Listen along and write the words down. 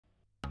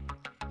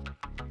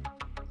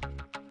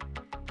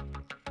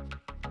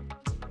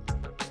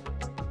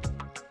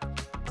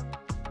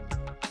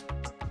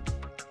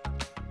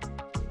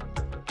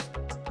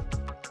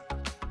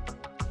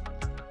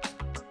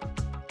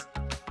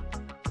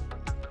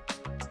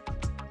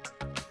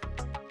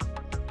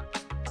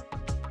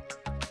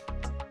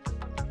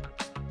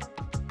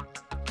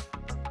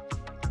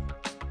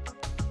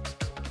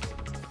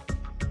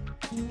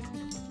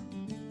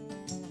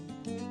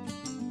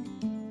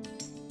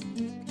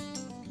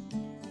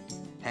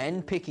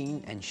Hand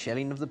picking and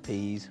shelling of the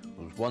peas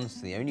was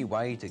once the only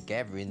way to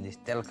gather in this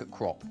delicate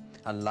crop,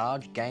 and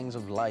large gangs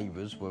of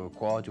labourers were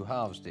required to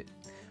harvest it.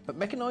 But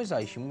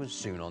mechanisation was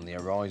soon on the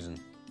horizon.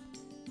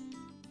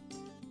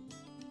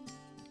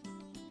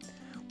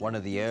 One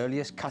of the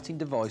earliest cutting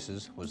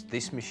devices was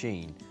this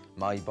machine,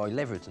 made by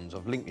Levertons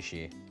of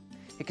Lincolnshire.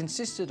 It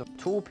consisted of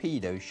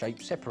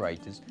torpedo-shaped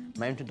separators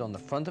mounted on the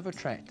front of a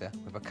tractor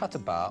with a cutter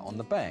bar on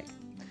the back.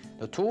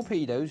 The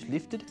torpedoes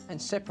lifted and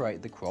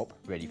separated the crop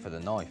ready for the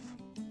knife.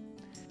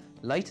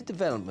 Later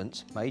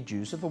developments made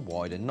use of a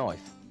wider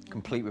knife,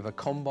 complete with a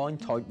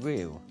combine-type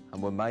reel,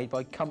 and were made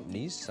by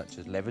companies such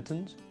as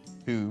Levertons,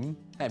 Hume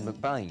and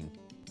McBain.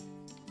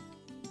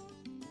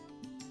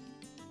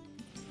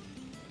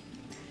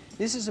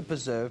 This is a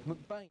preserved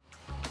McBain.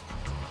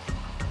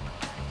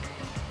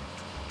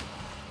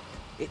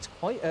 It's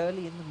quite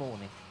early in the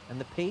morning and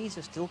the peas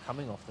are still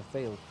coming off the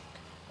field,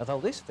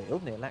 although this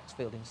field near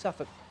Laxfield in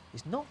Suffolk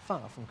is not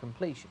far from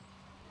completion.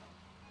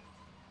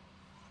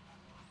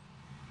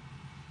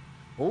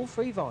 All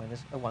three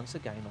viners are once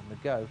again on the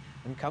go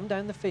and come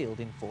down the field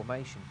in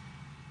formation.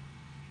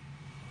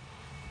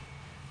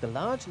 The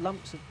large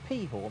lumps of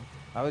pea haulm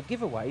are a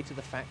giveaway to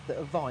the fact that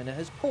a viner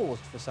has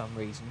paused for some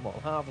reason while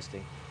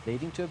harvesting,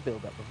 leading to a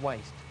build-up of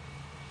waste.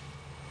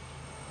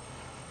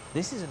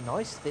 This is a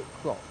nice thick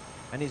crop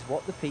and is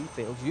what the pea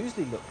fields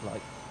usually look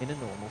like in a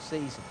normal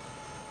season.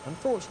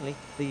 Unfortunately,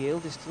 the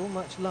yield is still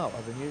much lower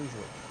than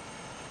usual.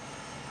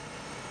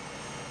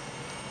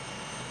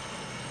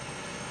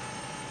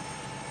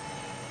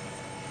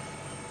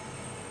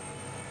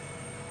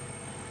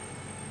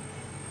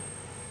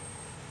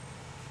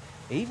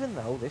 Even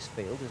though this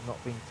field has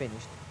not been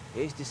finished,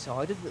 it is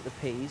decided that the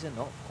peas are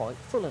not quite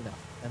full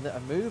enough and that a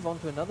move on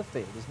to another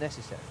field is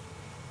necessary.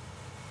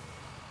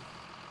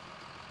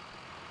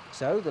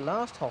 So the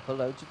last hopper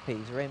loads of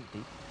peas are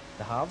emptied,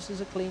 the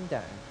harvesters are cleaned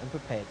down and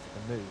prepared for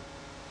the move.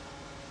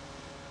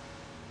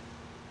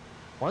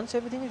 Once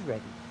everything is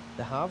ready,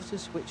 the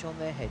harvesters switch on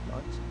their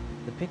headlights,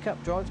 the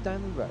pickup drives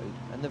down the road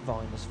and the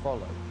viners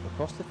follow,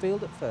 across the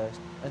field at first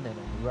and then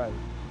on the road.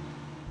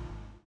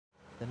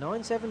 The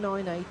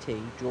 979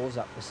 AT draws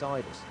up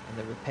beside us and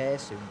the repair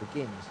soon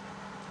begins.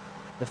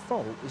 The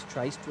fault is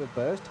traced to a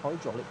burst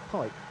hydraulic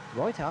pipe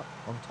right up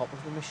on top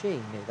of the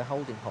machine near the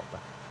holding hopper.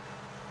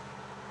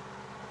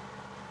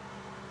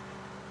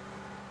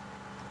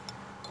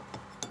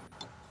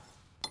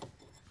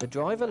 The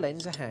driver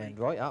lends a hand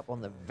right up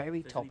on the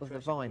very top of the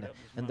viner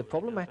and the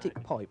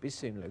problematic pipe is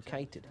soon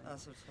located.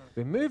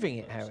 Removing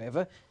it,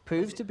 however,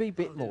 proves to be a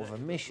bit more of a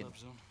mission.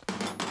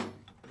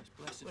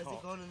 Where's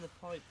it gone in the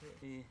pipe?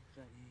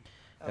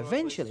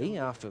 Eventually,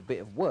 after a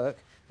bit of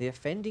work, the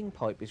offending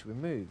pipe is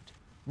removed.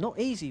 Not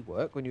easy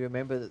work when you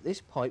remember that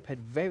this pipe had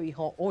very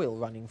hot oil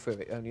running through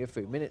it only a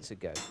few minutes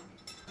ago.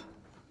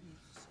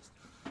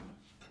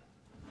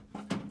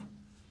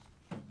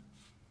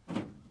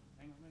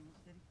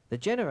 The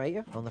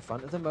generator on the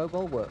front of the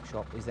mobile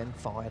workshop is then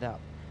fired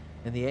up,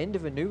 and the end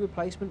of a new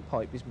replacement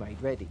pipe is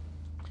made ready.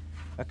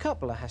 A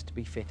coupler has to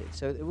be fitted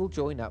so that it will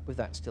join up with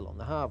that still on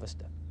the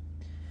harvester.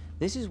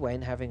 This is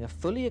when having a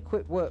fully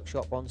equipped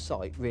workshop on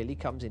site really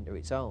comes into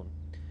its own.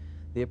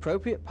 The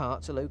appropriate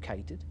parts are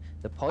located,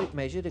 the pipe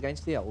measured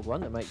against the old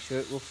one to make sure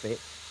it will fit,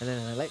 and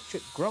then an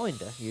electric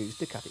grinder used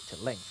to cut it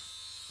to length.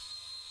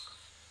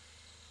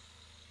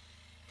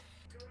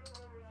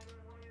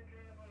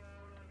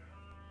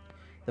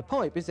 The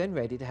pipe is then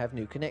ready to have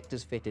new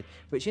connectors fitted,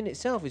 which in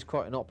itself is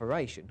quite an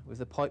operation, with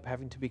the pipe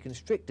having to be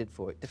constricted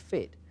for it to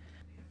fit.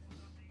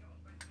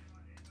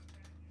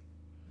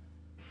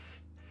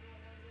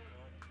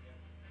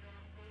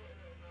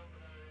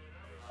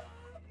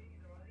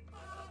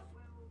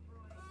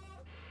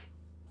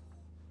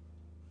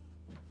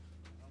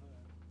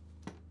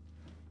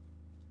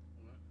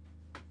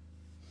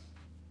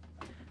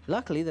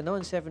 Luckily, the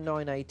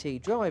 979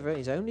 AT driver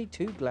is only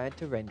too glad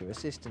to render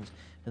assistance,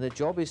 and the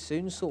job is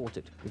soon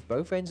sorted, with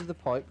both ends of the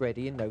pipe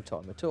ready in no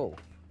time at all.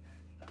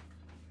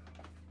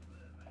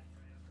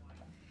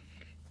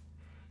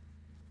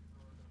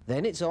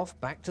 Then it's off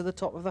back to the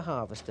top of the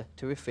harvester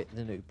to refit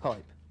the new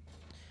pipe.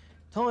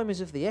 Time is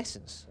of the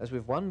essence, as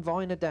with one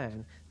viner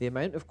down, the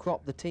amount of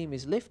crop the team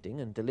is lifting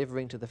and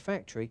delivering to the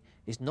factory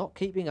is not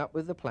keeping up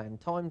with the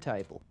planned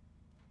timetable.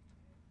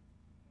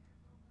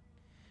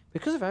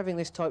 Because of having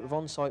this type of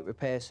on-site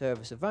repair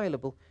service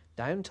available,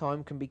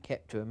 downtime can be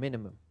kept to a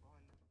minimum.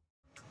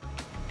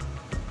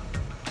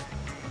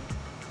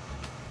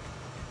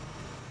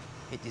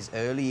 It is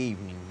early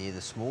evening near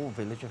the small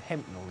village of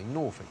Hempnall in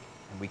Norfolk,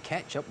 and we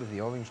catch up with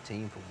the Orange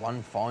team for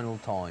one final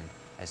time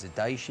as the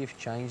day shift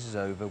changes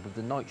over with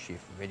the night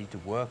shift ready to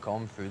work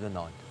on through the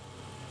night.